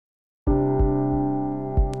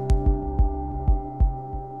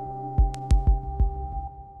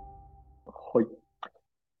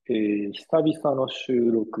久々の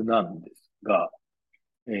収録なんですが、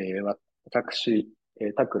私、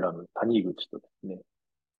タクラム谷口とですね、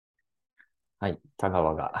はい、田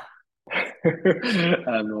川が。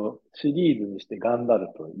シリーズにして頑張る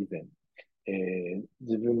と以前、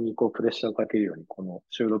自分にこうプレッシャーをかけるように、この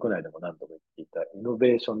収録内でも何度も言っていたイノ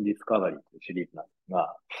ベーションディスカバリーというシリーズなんです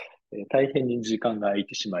が、大変に時間が空い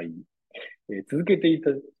てしまい、続けていた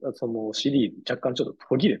そのシリーズ若干ちょっと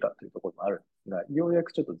途切れたというところもあるんですが、ようや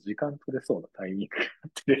くちょっと時間取れそうなタイミングがあ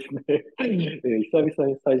ってですね、久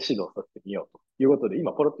々に再始動させてみようということで、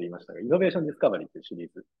今ポロッと言いましたが、イノベーションディスカバリーというシリー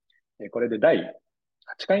ズ、これで第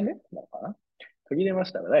8回目なのかな、途切れま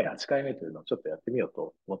したが、第8回目というのをちょっとやってみよう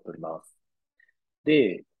と思っております。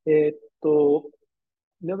で、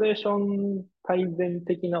イノベーション改善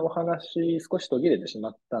的なお話、少し途切れてしま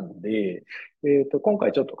ったので、今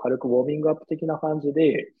回ちょっと軽くウォーミングアップ的な感じ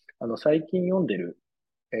で、最近読んでる、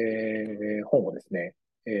本をですね、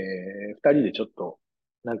二人でちょっと、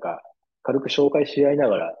なんか、軽く紹介し合いな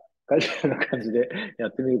がら、カジュアルな感じでや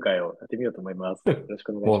ってみる会をやってみようと思います。よろし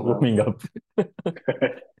くお願いしウォーます。ミングアップ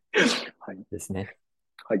はい。ですね。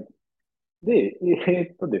はい。で、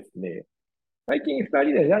ですね、最近二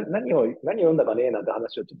人で何読んだかねなんて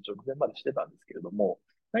話をちょっと直前までしてたんですけれども、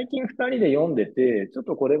最近二人で読んでて、ちょっ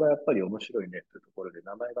とこれはやっぱり面白いねというところで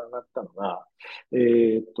名前が上がったのが、イ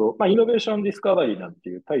ノベーションディスカバリーなんて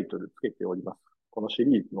いうタイトルつけております。このシ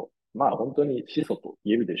リーズの、まあ本当に始祖と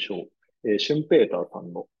言えるでしょう。シュンペーターさ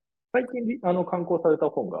んの、最近、刊行された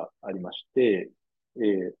本がありまして、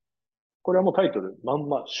これはもうタイトル、まん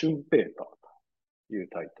ま、シュンペーターという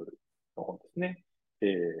タイトルの本ですね。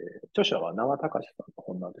著者は長隆さんの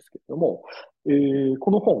本なんですけれども、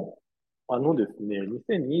この本、ですね、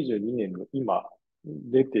2022年の今、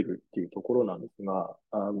出てるっていうところなんですが、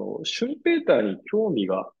シュンペーターに興味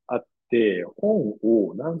があって、本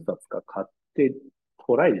を何冊か買って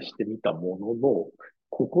トライしてみたものの、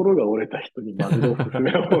心が折れた人にマグロを勧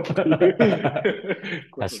めようっていう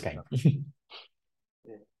こと確かになって、に。で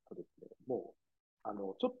すね、もう、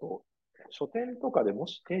ちょっと、書店とかでも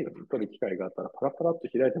し手に取る機会があったら、パラパラっと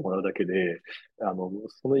開いてもらうだけで、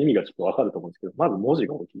その意味がちょっとわかると思うんですけど、まず文字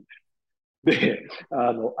が大きい。で、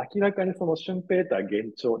明らかにそのシュンペーター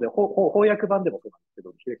幻聴で、翻訳版でもそうなんですけ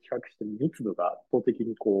ど、比較して密度が圧倒的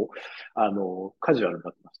にこう、カジュアルにな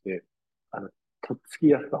ってまして、とっつき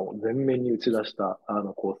やすさを前面に打ち出した、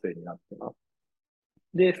構成になっています。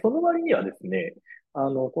で、その割にはですね、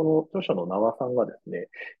この著者の名和さんがですね、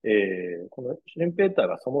このシュレンペーター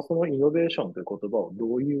がそもそもイノベーションという言葉を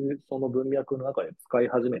どういうその文脈の中で使い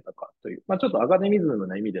始めたかという、まあ、ちょっとアカデミズム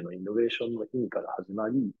な意味でのイノベーションの意味から始ま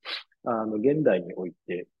り、現代におい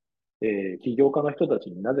て、起業家の人たち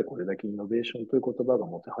になぜこれだけイノベーションという言葉が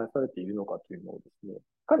もてはやされているのかというのをですね、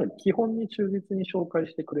かなり基本に忠実に紹介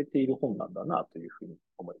してくれている本なんだなというふうに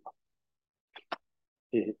思います。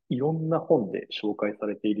いろんな本で紹介さ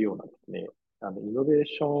れているようなですね、イノベー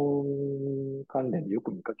ション関連でよ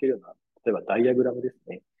く見かけるような、例えばダイアグラムです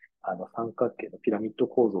ね。三角形のピラミッド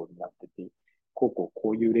構造になってて、こ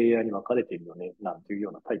ういうレイヤーに分かれているよね、なんていう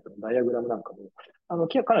ようなタイプのダイアグラムなんかも、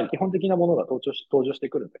かなり基本的なものが登場して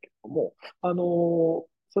くるんだけれども、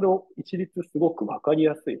それを一律すごく分かり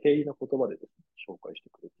やすい、平易な言葉でですね、紹介して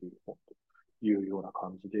くれている本というような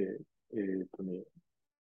感じで、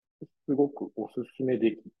すごくおすすめ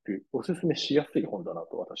できる、おすすめしやすい本だな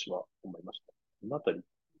と私は思いました。このあたり、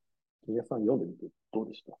皆さん読んでみてどう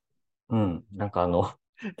でした？うん。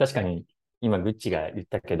確かに、今、グッチが言っ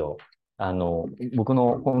たけど、僕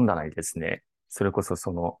の本棚にですね、それこそ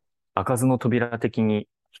開かずの扉的に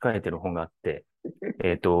控えてる本があって、ヨ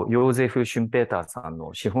ーゼフ・シュンペーターさん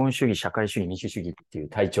の資本主義、社会主義、民主主義っていう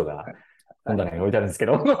タイ著がはい。はい。本棚に置いてあるんですけ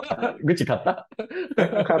ど、はい。グッチ買った？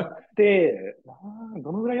 買って、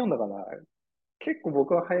どのぐらい読んだかな。結構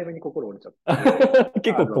僕は早めに心折れちゃって、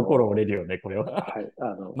結構心折れるよね、これは。はい。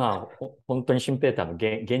まあ、本当にシュンペーターの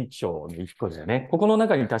原著の一個だよね。ここの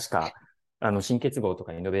中に確か、新結合と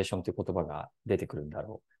かイノベーションという言葉が出てくる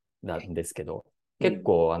なんですけど、うん。結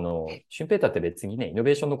構、シュンペーターって別にね、イノ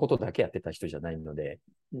ベーションのことだけやってた人じゃないので、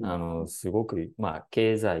うん。うん。すごく、まあ、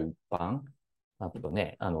経済一般、あうん。と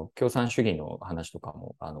ね、共産主義の話とか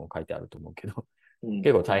も、書いてあると思うけど、うん。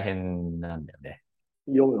結構大うん。変なんだよね。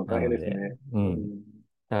読むの大変なので、ですね。うん。うん。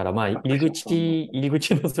だからまあ、作者さんの本。入り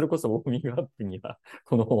口のそれこそウォーミングアップには、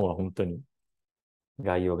この本は本当に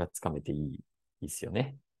概要がつかめていいですよ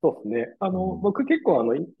ね。そうですね。うん。僕結構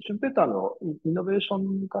シュンペーターのイノベーショ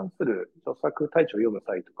ンに関する著作タイトルを読む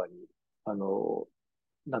際とかに、あの、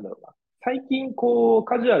なんだろうな。最近、こう、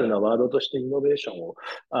カジュアルなワードとしてイノベーションを、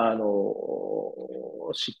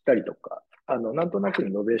知ったりとか、なんとなく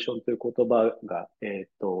イノベーションという言葉が、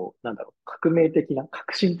なんだろう、革命的な、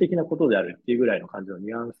革新的なことであるっていうぐらいの感じの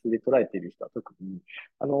ニュアンスで捉えている人は特に、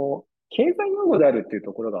経済用語であるっていう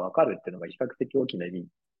ところがわかるっていうのが比較的大きな意味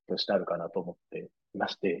としてあるかなと思っていま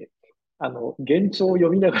して、現状を読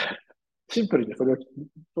みながら、シンプルにそれ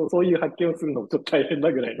を、そういう発見をするのもちょっと大変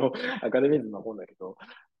なぐらいのアカデミズムなもんだけど、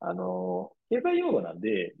経済用語なん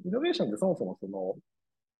で、イノベーションってそもそも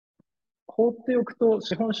放っておくと、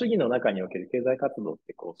資本主義の中における経済活動っ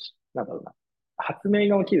てなんだろうな、発明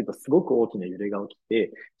が起きるとすごく大きな揺れが起き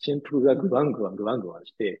て、振幅がグワングワングワングワン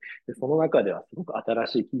して、でその中ではすごく新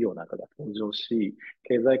しい企業なんかが登場し、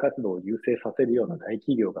経済活動を優勢させるような大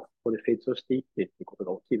企業がそこで成長していってっていうこと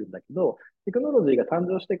が起きるんだけど、テクノロジーが誕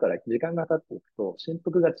生してから時間が経っていくと、振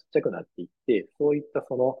幅がちっちゃくなっていって、そういった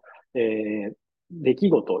えー出来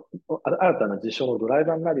事、新たな事象のドライ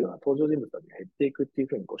バーになるような登場人物たちが減っていくっていう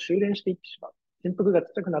ふうに修練していってしまう。振幅がち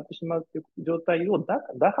っちゃくなってしまうっていう状態を打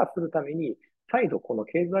破するために、再度この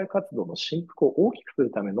経済活動の振幅を大きくす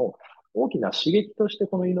るための大きな刺激として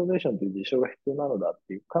このイノベーションという事象が必要なのだっ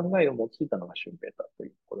ていう考えを用いたのがシュンペーターという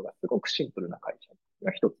ところがすごくシンプルな会社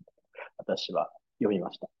が一つ私は読み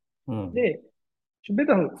ました。うん。で、シュンペー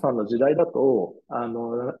ターさんの時代だと、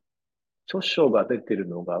著書が出てる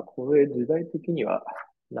のが、これ時代的には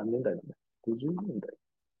何年代なんだ ?50 年代。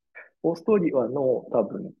オーストリアの多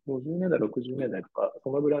分50年代、60年代とか、そ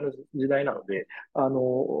のぐらいの時代なので、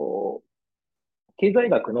経済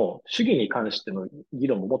学の主義に関しての議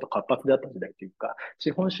論ももっと活発であった時代というか、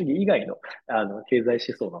資本主義以外の経済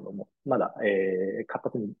思想なども、まだ、活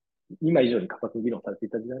発に、今以上に活発に議論されてい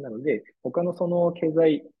た時代なので、他のその経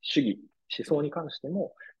済主義、思想に関して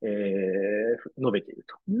も、述べている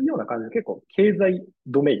というような感じで、結構経済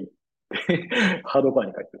ドメインハードバー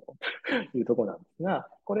に書いてるというところなんですが、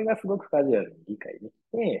これがすごくカジュアルに理解でき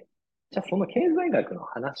て、じゃあその経済学の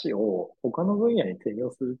話を他の分野に転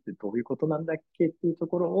用するってどういうことなんだっけっていうと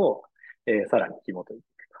ころを、さらに紐解いて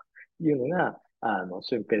いくというのが、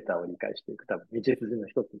シュンペーターを理解していく多分道筋の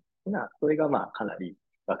一つですが、それがまあかなり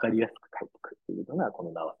わかりやすく書いてくるっていうのが、こ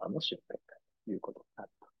の縄さんのシュンペーターということになる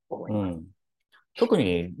と思います。うん。特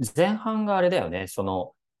に前半があれだよね。シ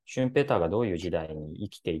ュンペーターがどういう時代に生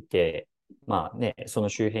きていて、まあね、その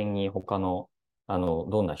周辺に他の、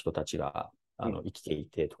どんな人たちが、うん、生きてい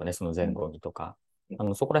てとかね、その前うん、後にとか、う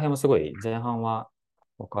ん。そこら辺もすごい前半は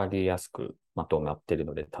わかりやすくまとまってる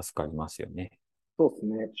ので助かりますよね。そうです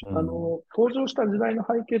ね。うん。登場した時代の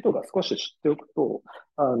背景とか少し知っておくと、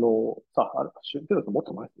シュンペーターともっ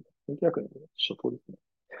と前ですね。1900年の初頭ですね。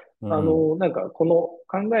うん。なんか、この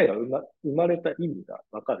考えが生まれた意味が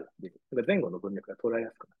わかるので、なんか前後の文脈が捉え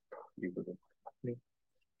やすくなるという部分もありま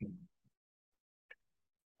すね。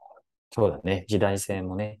そうだね。時代性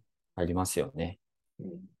もね、ありますよね。う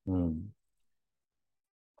ん。うん。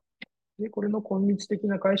で、これの今日的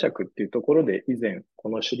な解釈っていうところで、以前、こ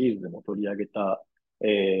のシリーズでも取り上げた、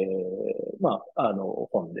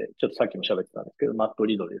本で、ちょっとさっきも喋ってたんですけど、マット・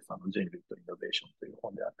リドレーさんの人類とイノベーションという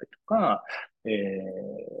本であったりとか、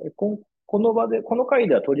この場で、この回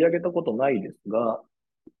では取り上げたことないですが、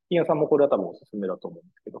金谷さんもこれは多分おすすめだと思うん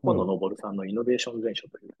ですけど、今野うん。昇さんのイノベーション全書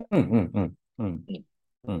という、うん、うん、うん、うん。うん、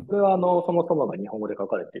うん。これはそもそもが日本語で書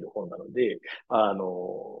かれている本なので、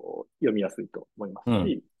読みやすいと思いまうん。す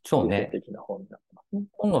し、そうね。理想的な本になってますね。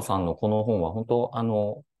今野さんのこの本は本当、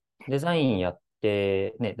デザインやっ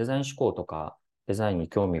て、ね、デザイン思考とかデザインに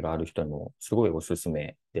興味がある人にもすごいおすす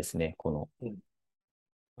めですね。うん、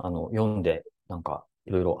読んで、なんか、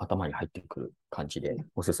いろいろ頭に入ってくる感じうん、で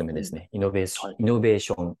おすすめうん。ですね。はい。イノベー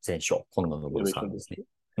ション全書、今野イノ昇ベーション全書。さんですね。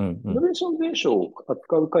うん、うん。イノベーション全書を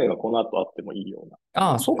扱う会がこの後あってもいいような気あ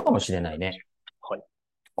あ、がしております。そうかもしれないね。はい。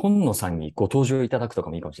今野さんにご登場いただくとか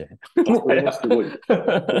もいいかもしれない。あ、それももはや。すごいです。それ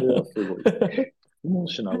はすごい。質問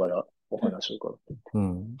しながらお話を伺って。う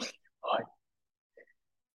ん。はい。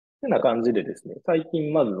てな感じでですね、最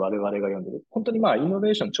近まず我々が読んでる、本当にまあ、イノ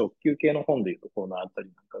ベーション直球系の本でいうとこのあた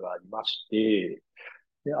りなんかがありまして、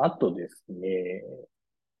で、あとですね、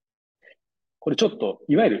これちょっと、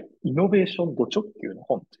いわゆるイノベーションド直球の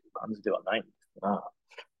本という感じではないんですが、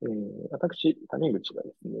私、谷口が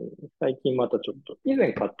ですね、最近またちょっと、以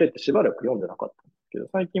前買ってってしばらく読んでなかったんですけど、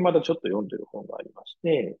最近またちょっと読んでる本がありまし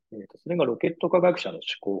て、それがロケット科学者の思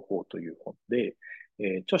考法という本で、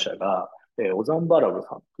著者が、オザンバラブ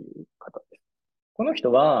さんという方です。この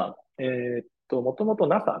人は、もともと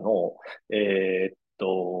NASA の、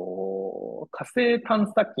火星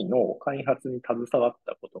探査機の開発に携わっ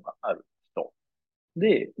たことがある人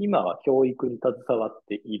で、今は教育に携わっ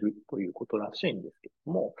ているということらしいんですけ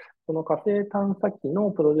ども、その火星探査機の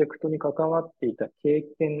プロジェクトに関わっていた経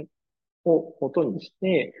験を元にし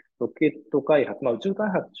て、ロケット開発、宇宙開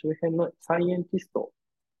発周辺のサイエンティスト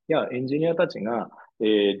やエンジニアたちが、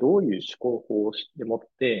どういう思考法をしてもっ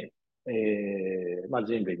て、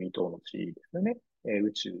人類未踏の地ですよね、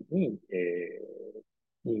宇宙に、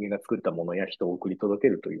人間が作ったものや人を送り届け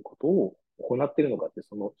るということを行っているのかって、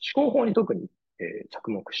その思考法に特に、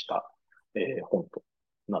着目した、本と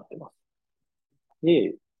なっています。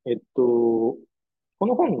で、こ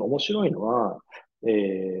の本の面白いのは、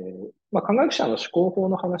科学者の思考法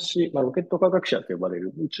の話、ロケット科学者と呼ばれ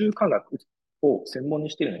る宇宙科学を専門に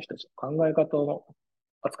しているような人たちの考え方を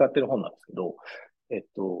扱っている本なんですけど、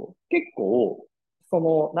結構、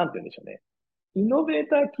なんて言うんでしょうね。イノベー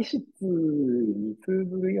ター気質に通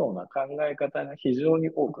ずるような考え方が非常に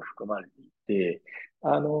多く含まれていて、イ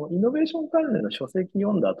ノベーション関連の書籍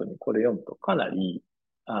読んだ後にこれ読むとかなり、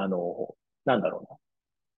あの、なんだろうな。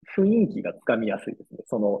雰囲気がつかみやすいですね。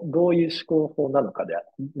どういう思考法なのかで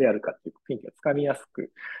あるかっていう雰囲気がつかみやす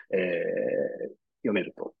く、読め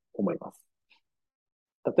ると思います。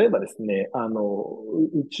例えばですね、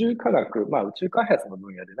宇宙科学、宇宙開発の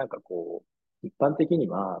分野で一般的に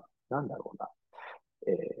は、なんだろうな、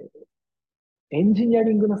えエンジニア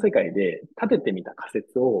リングの世界で立ててみた仮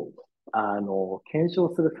説を、検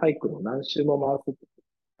証するサイクルを何周も回す。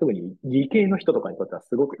特に理系の人とかにとっては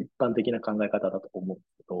すごく一般的な考え方だと思うんで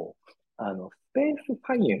すけど、スペース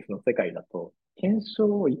サイエンスの世界だと、検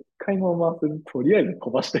証を一回も回す、とりあえず飛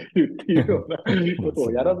ばしているっていうようなこと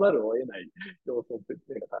をやらざるを得ない要素設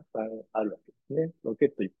定がたくさんあるわけですね。ロケ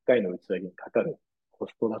ット一回の打ち上げにかかるコ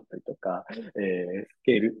ストだったりとか、ス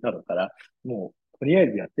ケールなどから、もうとりあ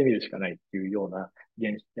えずやってみるしかないっていうような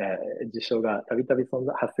事象がたびたび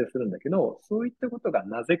発生するんだけど、そういったことが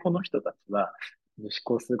なぜこの人たちは思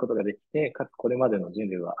考することができて、かつこれまでの人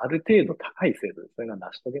類はある程度高い精度でそれが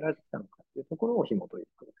成し遂げられてきたのかっていうところを紐解いて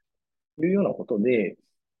いくというようなことで、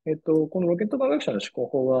このロケット科学者の思考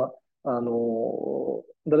法は、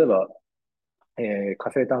例えば、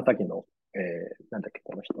火星探査機の、なんだっけ、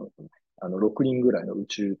この人の、6人ぐらいの宇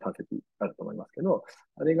宙探査機あると思いますけど、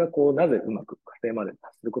あれがなぜうまく火星まで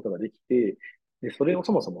達することができて、で、それを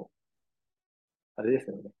そもそもあれです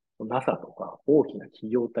よね。NASA とか大きな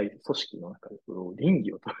企業体、組織の中でそれを倫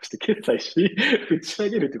理を通して決済し、打ち上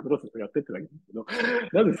げるというプロセスをやってってわけですけど、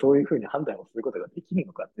なぜそういうふうに判断をすることができる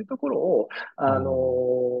のかっていうところを、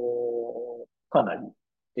かなり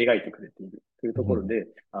描いてくれているというところで、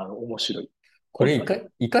面白いこれ本だと。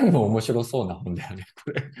いかにも面白そうな本だよね、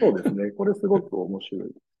これ。そうですね。これすごく面白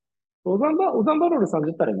い。オザンバロールさん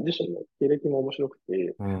自体自身の経歴も面白く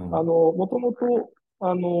て、うん。もともと、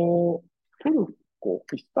トル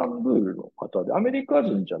イスタンブールの方で、アメリカ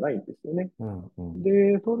人じゃないんですよね。うん、うん。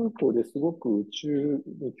で、トルコですごく宇宙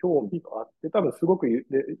に興味があって、多分すごく優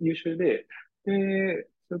秀で、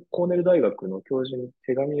コーネル大学の教授に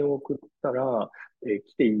手紙を送ったら、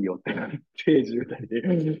来ていいよってなって、10代で、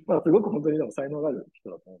すごく本当にでも才能がある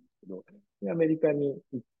人だと思うんですけど、でアメリカに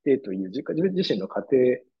行ってという自分自身の家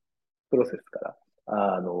庭プロセスか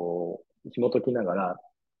ら、紐解きながら、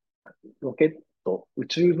ロケット、宇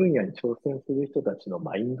宙分野に挑戦する人たちの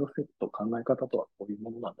マインドセット、考え方とはこういう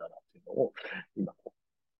ものなんだなっていうのを、今、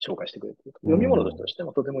紹介してくれている。う読み物とん。して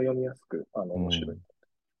もとても読みやすく、面白い。うん。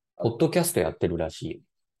ポッドキャストやってるらしい。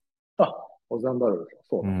あ、オザンバルルさん、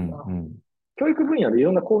そううん、なんだ。うん。教育分野でい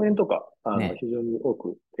ろんな講演とか、ね。非常に多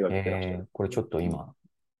く手掛けてらっしゃるんですね。これちょっとうん、今、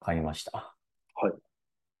買いました。はい。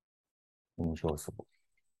面白そす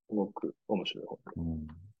ごく面白い本で。う。うん。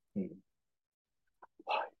うん。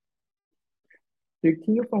はい。で、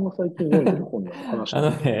金谷さんが最近読んでる本の話あな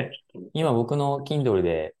んかあれば、のね、ちょっと。今僕の Kindle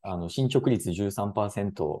で、進捗率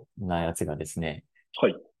13%なやつがですね、は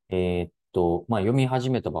い。読み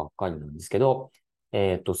始めたばっかりなんですけど、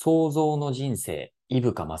創造の人生、伊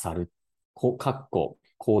深勝、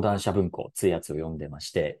講談社文庫つうやつを読んでま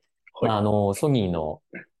して、はい。ソニーの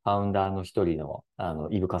ファウンダーの一人の、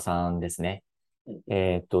伊深さんですね。うん。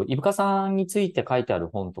伊深さんについて書いてある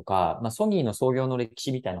本とか、ソニーの創業の歴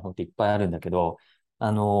史みたいな本っていっぱいあるんだけど、そ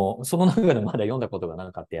の中でまだ読んだことが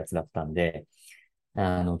なかったやつだったんで、ち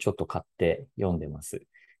ょっと買って読んでます。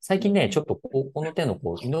最近ね、ちょっとこの手の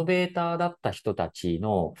イノベーターだった人たち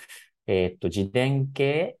の、自伝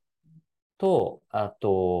系と、あ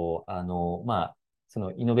と、そ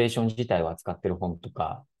のイノベーション自体を扱ってる本と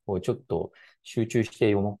かをちょっと集中し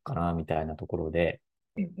て読もうかな、みたいなところで、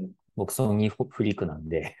うんうん。僕、ソニーフリークなん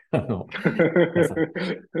で、皆さん、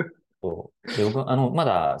そうで、僕、ま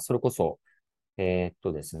だ、それこそ、で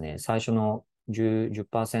すね、最初の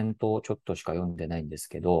10%ちょっとしか読んでないんです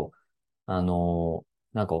けど、あの、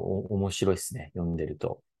面白いですね、読んでる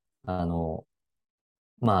と。あの、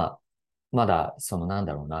まあ、まだ、なん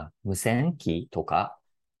だろうな、無線機とか、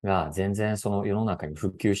が全然その世の中に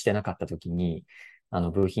普及してなかった時に、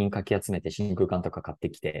部品かき集めて真空管とか買って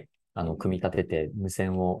きて、組み立てて無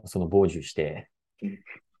線をその傍受して、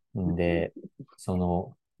んで、そ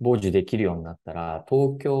の、傍受できるようになったら、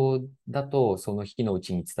東京だとその日のう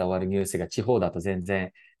ちに伝わるニュースが地方だと全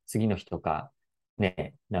然次の日とか、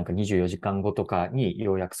ね、なんか24時間後とかに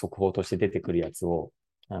ようやく速報として出てくるやつを、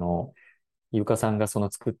あの、ゆかさんがそ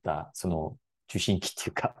の作った、その受信機って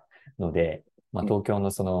いうか、ので、まあ、東京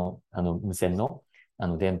のその、無線の、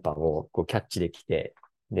電波をこうキャッチできて、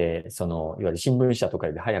で、その、いわゆる新聞社とか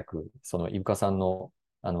より早く、その、ゆかさんの、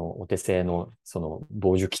お手製の、その、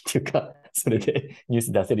傍受機っていうか、それでニュー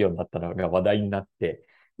ス出せるようになったのが話題になって、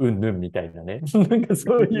うんぬんみたいなね。なんか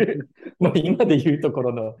そういう、まあ今で言うとこ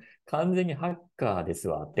ろの完全にハッカーです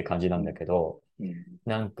わって感じなんだけど、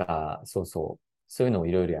なんか、そうそう、そういうのを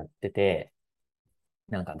いろいろやってて、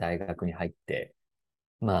なんか大学に入って、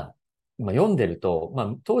まあ、読んでると、ま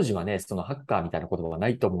あ当時はね、そのハッカーみたいな言葉はな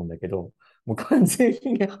いと思うんだけど、もう完全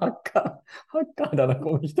にね、ハッカーだな、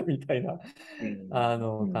この人みたいな、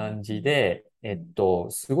感じで、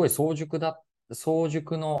すごい早熟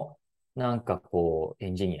の、なんかこう、エ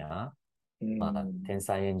ンジニア、まあ、天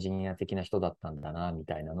才エンジニア的な人だったんだな、み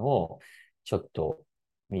たいなのを、ちょっと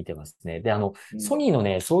見てますね。で、ソニーの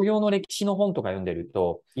ね、創業の歴史の本とか読んでる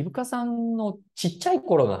と、イブカさんのちっちゃい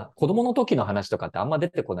頃の子供の時の話とかってあんま出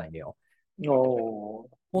てこないんだよ。こ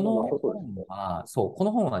まあ、なさのそうですね。本は、そう、こ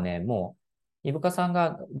の本はね、もう、イブカさん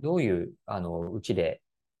がどういう、うちで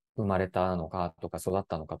生まれたのかとか育っ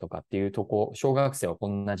たのかとかっていうとこ、小学生はこ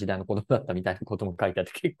んな時代の子供だったみたいなことも書いてあっ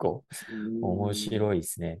て結構う面ん。白いで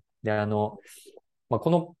すね。で、まあ、こ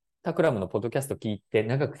のタクラムのポッドキャスト聞いて、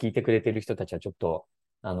長く聞いてくれてる人たちはちょっと、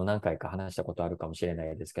何回か話したことあるかもしれな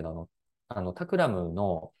いですけど、タクラム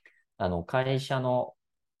の、会社の、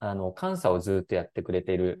監査をずっとやってくれ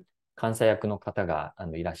ている監査役の方が、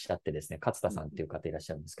いらっしゃってですね、勝田さんっていう方いらっし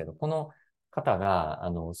ゃるんですけど、この方が、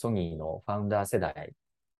ソニーのファウンダー世代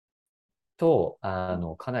と、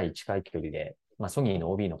かなり近い距離で、まあ、ソニー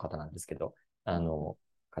の OB の方なんですけど、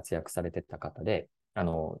活躍されてた方で、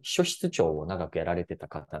秘書室長を長くやられてた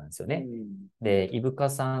方なんですよね。で、イブカ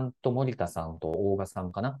さんと森田さんと大賀さ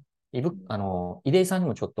んかな。出井さんに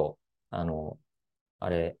もちょっと、あの、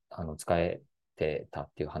使えてたっ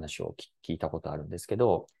ていう話を聞いたことあるんですけ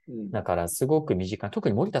ど、だからすごく身近な、特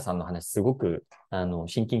に森田さんの話すごく、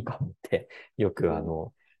親近感を持ってよく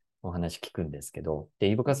お話聞くんですけど、で、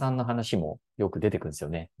イブカさんの話もよく出てくるんですよ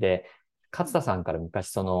ね。で、勝田さんから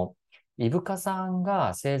昔イブカさん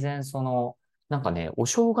が生前なんかね、お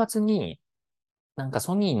正月に、なんか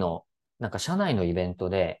ソニーの、なんか社内のイベント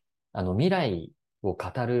で、未来を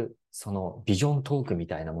語る、そのビジョントークみ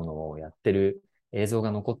たいなものをやってる映像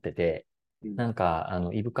が残ってて、なんか、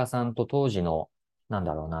イブカさんと当時の、なん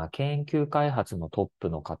だろうな、研究開発のトップ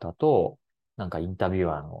の方と、なんかインタビュ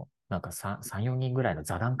アーの、なんか3、4人ぐらいの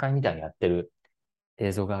座談会みたいにやってる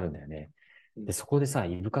映像があるんだよね。で、そこでさ、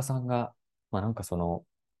イブカさんが、まあなんか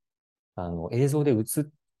映像で映っ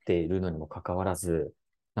ているのにもかかわらず、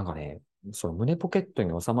なんかね、その胸ポケット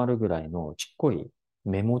に収まるぐらいのちっこい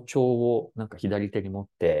メモ帳をなんか左手に持っ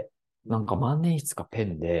て、なんか万年筆かペ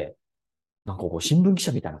ンで、なんかこう新聞記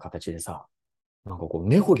者みたいな形でさ、なんかこう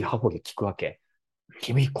根掘り葉掘り聞くわけ。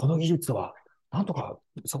君、この技術は、なんとか、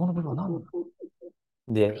そこの部分は何なんだ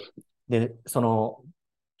で、その、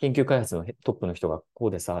研究開発のトップの人がこ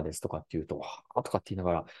うでさあですとかって言うと、わーとかって言いな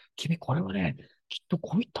がら、君これはね、きっと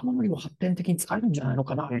こういったものにも発展的に使えるんじゃないの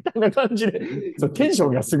かな、みたいな感じで、そうテンショ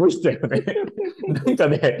ンがすごい人よね。なんか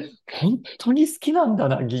ね、本当に好きなんだ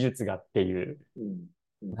な、技術がっていう。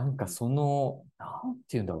なんかなんて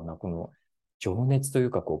言うんだろうな、この情熱という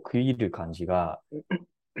か、こう食い入る感じが、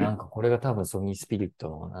なんかこれが多分ソニースピリット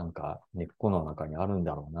のなんか根っこの中にあるん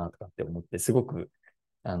だろうなとかって思って、すごく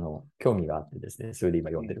興味があってですね、それで今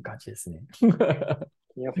読んでる感じですね。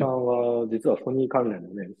金谷さんは、実はソニー関連の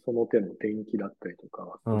ね、その手の電気だったりと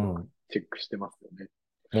か、すごくうん。チェックしてますよね。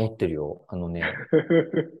持ってるよ。す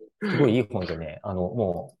ごいいい本でね、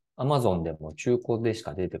もう、アマゾンでも中古でし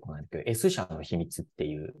か出てこないんだけど、S 社の秘密って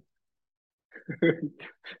いう、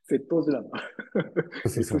窃盗時だな。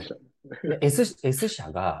そうそ S う社。で S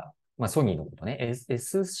社が、まあソニーのことね、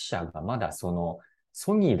S 社がまだソ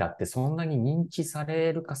ニーだってそんなに認知さ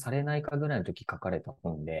れるかされないかぐらいの時書かれた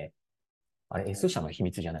本で、あれ S 社の秘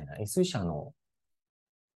密じゃないな。S 社の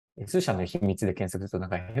秘密で検索するとなん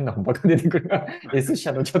か変な本ばっか出てくるな。S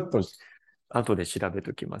社のちょっと後で調べ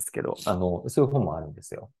ときますけど、そういう本もあるんで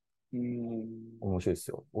すよ。うん。面白いで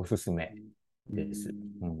すよ。おすすめうです。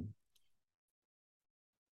うん。ん。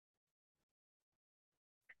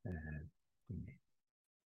えー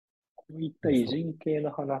そういった偉人系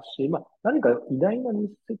の話、まあ、何か偉大な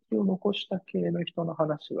日跡を残した系の人の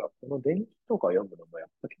話は、この伝記とか読むのもやっ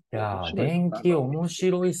ぱ結構面いやー、白い電気なとは思うん面です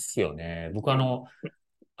けど。白いっすよね。僕ち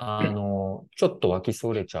ょっと脇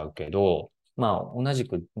それちゃうけど、まあ、同じ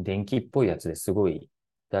く電気っぽいやつですごい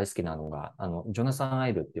大好きなのが、ジョナサン・ア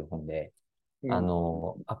イブっていう本で、うん。ア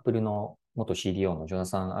ップルの元 CDO のジョナ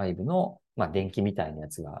サン・アイブの、まあ、電気みたいなや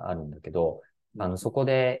つがあるんだけど、うん。そこ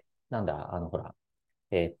で、なんだ、ほら、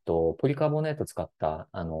ポリカーボネート使った、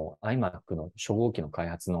iMac の初号機の開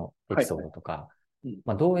発のエピソーはいはい。ドとか、うん。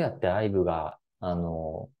まあ、どうやって IVE が、ア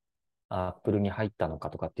ップルに入ったのか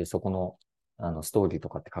とかっていう、そこの、ストーリーと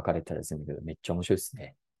かって書かれてたりするんだけど、めっちゃ面白いです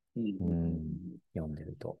ね。うん。うん。ううん。ん、読んで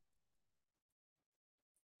ると。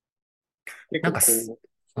結なんかす、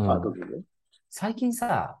構こう、あ、どううん、ぞどうぞ。最近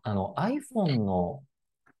さ、iPhone の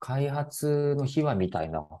開発の秘話みたい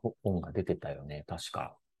な本が出てたよね、確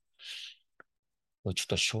か。ちょっ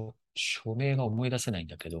と署名が思い出せないん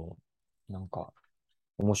だけど、なんか、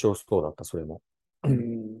面白そうだった、それも。ううん。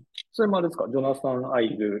ん。それもあれですか、ジョナサン・アイ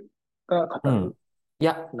ルが語るうん。い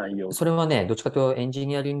や、内容。それはね、どっちかというとエンジ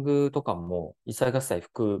ニアリングとかも一切合切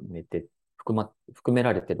含め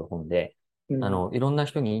られてる本で、うん。いろんな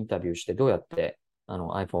人にインタビューしてどうやって、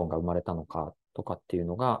iPhone が生まれたのかとかっていう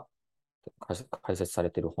のが解説され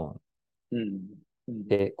てる本うん。うん。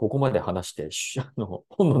で、ここまで話して、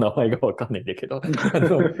本の名前がわかんないんだけど、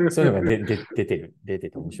そういうのが出て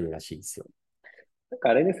て面白いらしいですよ。なんか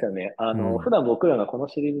あれですよね。普うん。段僕らがこの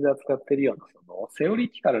シリーズで扱っているような、セオリ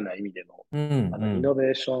ティカルな意味での、うん、うん、イノ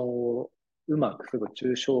ベーションをうまくすぐ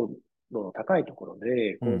抽象度の高いところ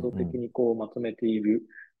でうん、構造うん。的にこうまとめている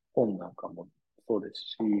本なんかもそうです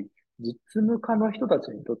し、実務家の人たち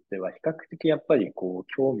にとっては比較的やっぱりこう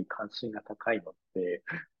興味関心が高いのって、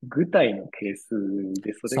具体のケース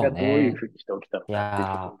でそれがそうどういうね。ふうにして起きたのい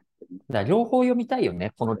かっていうところやだったり。両方読みたいよ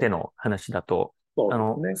ね。この手の話だと。そうで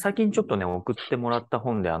すね。最近ちょっとね、送ってもらった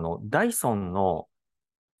本で、ダイソンの、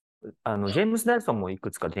ジェームス・ダイソンもい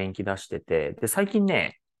くつか電気出してて、で、最近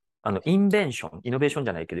ね、インベンション、イノベーションじ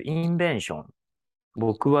ゃないけど、インベンション、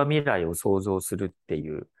僕は未来を創造するって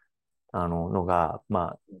いう、のが、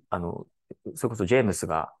まあ、それこそジェームス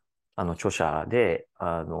が、著者で、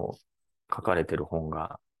書かれてる本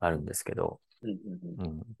があるんですけど、うんうんうん。う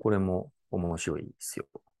ん、これも面白いですよ。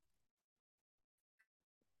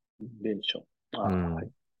ベンション。ああ、はい。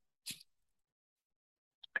う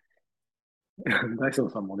ん。ダイソ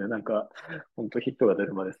ンさんもね、なんか、本当ヒットが出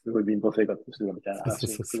るまですごい貧乏生活してたみたいなそうそう話、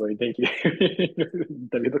そうそう。すごい電気でイン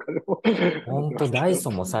タビューとかでも載って本当ますけど。ダイ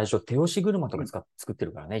ソンも最初手押し車とか作って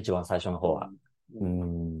るからね、一番最初の方は。うんうう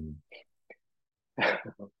ん、ん。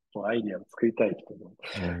もうアイディアを作りたい人のう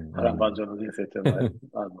ん、波乱万うん。丈の人生というのは、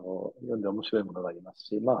読んで面白いものがあります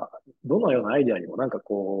し、まあ、どのようなアイディアにもなんか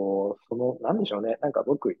こう、なんでしょうね、なんか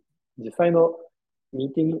僕、実際のミ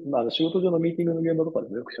ーティング、まあ、仕事上のミーティングの現場とかで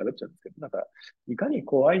もよく喋っちゃうんですけど、なんか、いかに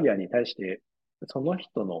こう、アイディアに対して、その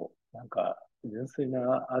人の、なんか、純粋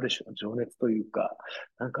なある種の情熱というか、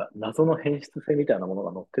なんか謎の変質性みたいなもの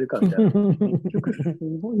が乗ってるかみたいなのって、結局す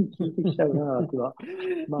ごい聞いてきちゃうなとは、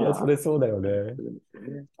いや、そまあ、れそうだよ思っね。てるんですよ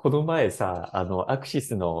ね。この前さ、アクシ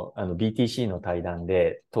スの、BTC の対談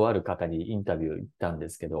で、とある方にインタビュー行ったんで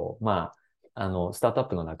すけど、まあ、スタートアッ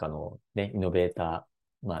プの中のね、イノベータ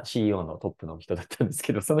ー、まあ、CEO のトップの人だったんです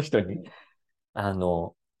けど、その人に、うんあ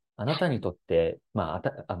の、あなたにとって、ま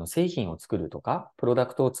あ、製品を作るとか、プロダ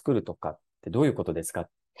クトを作るとかってどういうことですか？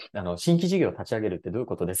新規事業を立ち上げるってどういう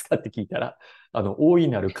ことですかって聞いたら、大い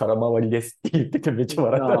なる空回りですって言っててめっちゃ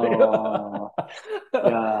笑ったんだけど。ああ、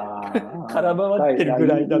いや空ー、深い、回ってるぐ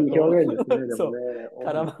らいだいいと、表現ですね。でもね、そう、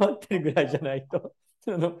空回ってるぐらいじゃないと、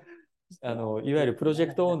いやー、いわゆるプロそうですね。ジェ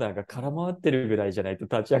クトオーナーが空回ってるぐらいじゃないと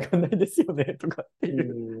立ち上がらないですよね、とかってうい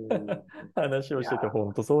うーん。話をしてて、いや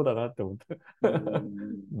本当そうだなって思った。ー、う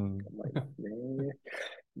ん。思いますね。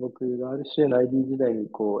僕が RCA の ID 時代に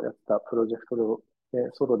こうやったプロジェクトで、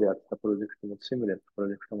ソロでやってたプロジェクトも、チームでやったプロ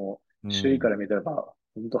ジェクトも、周囲かうん。ら見たらば、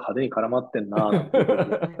本当派手に絡まってんなーなんていうふうに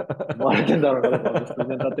思われてんだろうなとか、本当数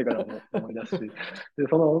年経ってからも思い出すし、で、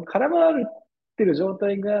その絡まってる状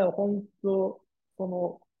態が、本当、そ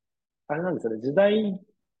の、あれなんですよね、時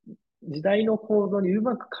代の構造にう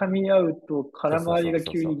まく噛み合うと、空回りそうそうそうが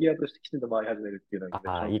急にそうそう。ギアとしてきちんと回り始めるっていうのがイノベ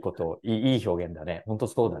ーああ、ションいいこと、いい表現だね。本当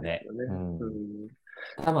そうだね。ですよね。うん。うん。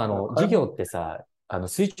多分事業だからってさ、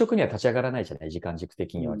垂直には立ち上がらないじゃない、時間軸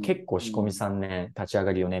的には。うん、結構仕込みうん、3年、立ち上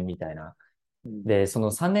がり4年みたいな。うん、で、そ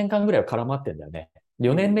の3年間ぐらいは絡まってんだよね。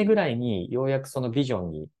4年目ぐうん、らいにようやくそのビジョ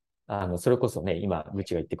ンに、それこそね、今、ぐ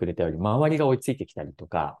ちが言ってくれたように、周りが追いついてきたりと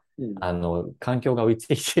か、うん。環境が追いつい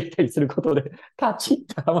てきたりすることで、パチ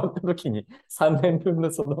ッとハマった時に3年分の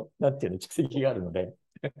なんていうの、蓄積があるので、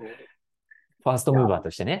ファーストいや、ムーバー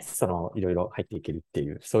としてね、いろいろ入っていけるって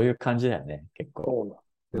いう、そういう感じだよね、結構。そうなんです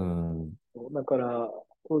うよ。ん。だから、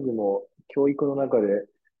当時も教育の中で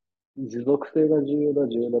持続性が重要だ、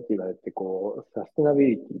重要だって言われて、サステナビ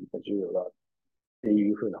リティが重要だって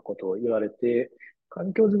いうふうなことを言われて、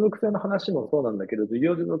環境持続性の話もそうなんだけど、事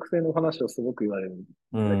業持続性の話をすごく言われるん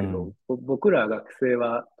うだけど、ん。僕ら学生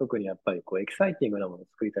は特にやっぱりエキサイティングなものを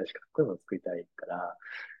作りたいし、かっこいいものを作りたいから、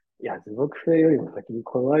いや、持続性よりも先に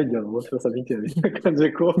このアイディアの面白さ見てるみたいな感じ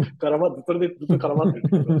で、絡まって、それでずっと絡まってる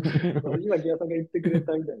んだけど、今、ギアさんが言ってくれ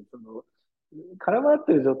たみたいに、絡まっ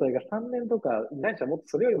てる状態が3年とか、ないしはもっと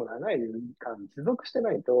それよりも長い間持続して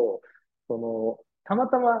ないと、たま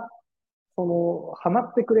たまハマ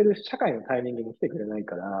ってくれる社会のタイミングに来てくれない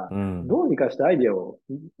から、うん。どうにかしてアイディアを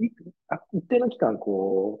一定の期間、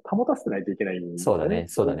保たせないといけないんだよね。そうだね、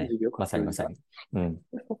そうだね。事業まさに活動が。まさに。うん。で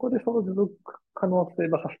そこでその持続可能性、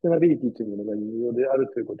サステナビリティというものが重要である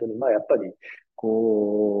ということに、やっぱり、自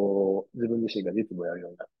分自身が実務をやるよ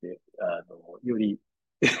うになって、より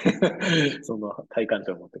その体感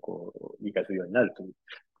値を持って理解するようになるという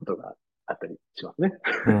ことがあったりしますね。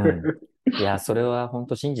うん。いや、それは本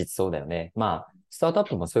当真実そうだよね。まあ、スタートアッ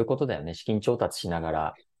プもそういうことだよね。資金調達しなが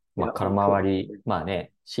ら、いや、まあ、空そう回り、ですね。まあ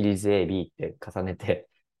ね、シリーズ A、B って重ねて、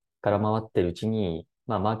空回ってるうちに、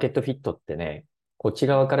まあ、マーケットフィットってね、こっち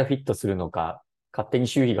側からフィットするのか、勝手に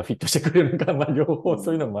周囲がフィットしてくれるのか、まあ、両うん。方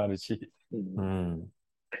そういうのもあるし。うん。うん。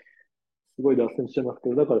すごい脱線してますけ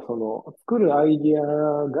ど、だから作るアイディア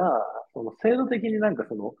が、制度的に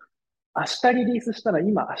明日リリースしたら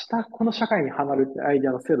今、明日この社会にはまるってアイデ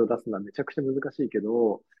アの制度を出すのはめちゃくちゃ難しいけ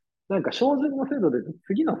ど、標準の制度で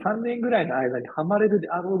次の3年ぐらいの間にはまれるで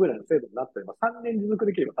あろうぐらいの制度になってれば、3年持続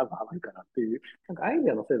できれば多分はまるかなっていう、アイ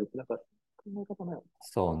デアの制度って考え方ないよ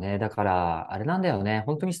そうね。だから、あれなんだよね。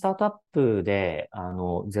本当にスタートアップで、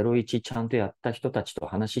01ちゃんとやった人たちと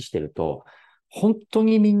話してると、本当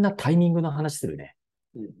にみんなタイミングの話するね。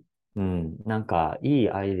な。うん。なんか、いい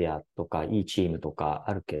アイデアとか、いいチームとか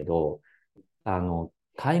あるけど、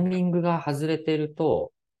タイミングが外れてる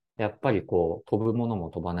と、やっぱり飛ぶものも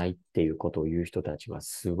飛ばないっていうことを言う人たちは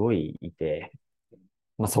すごいいて、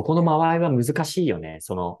まあ、そこの間合いは難しいよね。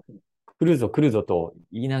来るぞ来るぞと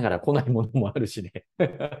言いながら来ないものもあるしね。い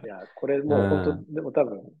や、これうもう本当、ん。でも多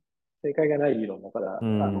分、正解がない理論だから、う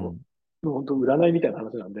ん。もう本当占いみたいな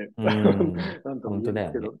話なんで、うん。なんとも本当だよ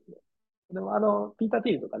ね。言えないですけど、でもピーター・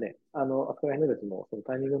ティールとかね、あそこら辺のやつも、その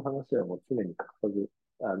タイミングの話はもう常に欠かさず、イ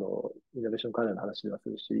ノベーション関連の話ではす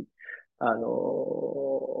るし、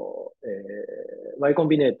Y コン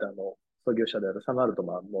ビネーターの創業者であるサム・アルト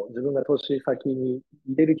マンも自分が投資先に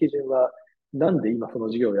入れる基準は、なんで今その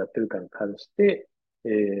事業をやってるかに関して、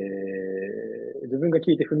自分が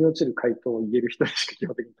聞いて腑に落ちる回答を言える人にしか基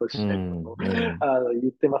本的に投資しないとうん。うん。言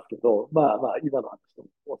ってますけど、今の話とも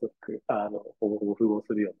おそらく、ほぼほぼ符合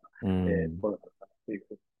するよううな、とん。ころなのかなという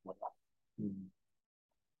ふうに思います。うん、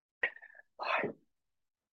はい。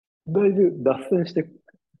だいぶ脱線して、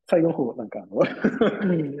最後の方、ア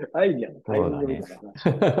イディアのタイミングみそうだね。た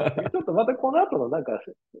いな話になってますけど、ちょっとまたこの後のちょっ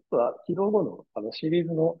と起動後のシリー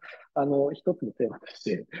ズの一つのテーマとし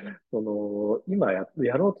て、今や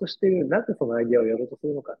ろうとしている、なぜそのアイディアをやろうとす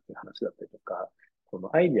るのかっていう話だったりとか、こ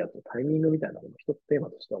のアイディアとタイミングみたいなもの一つテーマ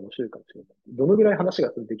としては面白いかもしれない。どのぐらい話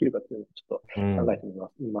ができるかっていうのをちょっうと考えん。て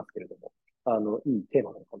みますけれども、いいテー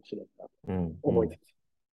マなのかもしれないなとうん。うん。思いつつ、はい。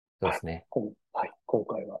そうですね。はい。今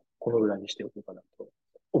回はこのぐらいにしておこうかなと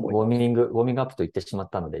思います。ウォーミングアップと言ってしまっ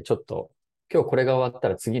たので、ちょっと、今日これが終わった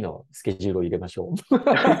ら次のスケジュールを入れましょう。そうです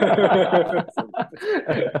ね。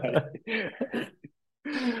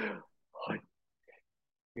はい。はい。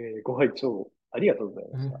ご拝聴ありがとうござい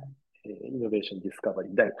ました。イノベーションディスカバリ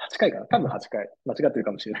ー第8回かな多分8回。間違ってる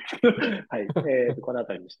かもしれないけど。はい。このあ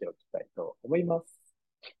たりにしておきたいと思います。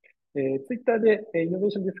ツイッターで、イノベ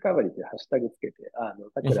ーションディスカバリーというハッシュタグつけて、さ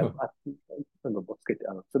っきからどんどんつけて、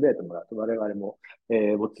つぶやいてもらうと我々も、ウ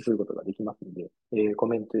ォッチすることができますので、コ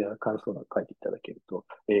メントや感想など書いていただけると、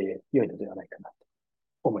良いのではないかなと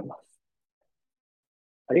思います。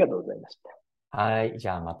ありがとうございました。はい。じ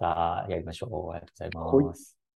ゃあまたやりましょう。ありがとうございはい。ます。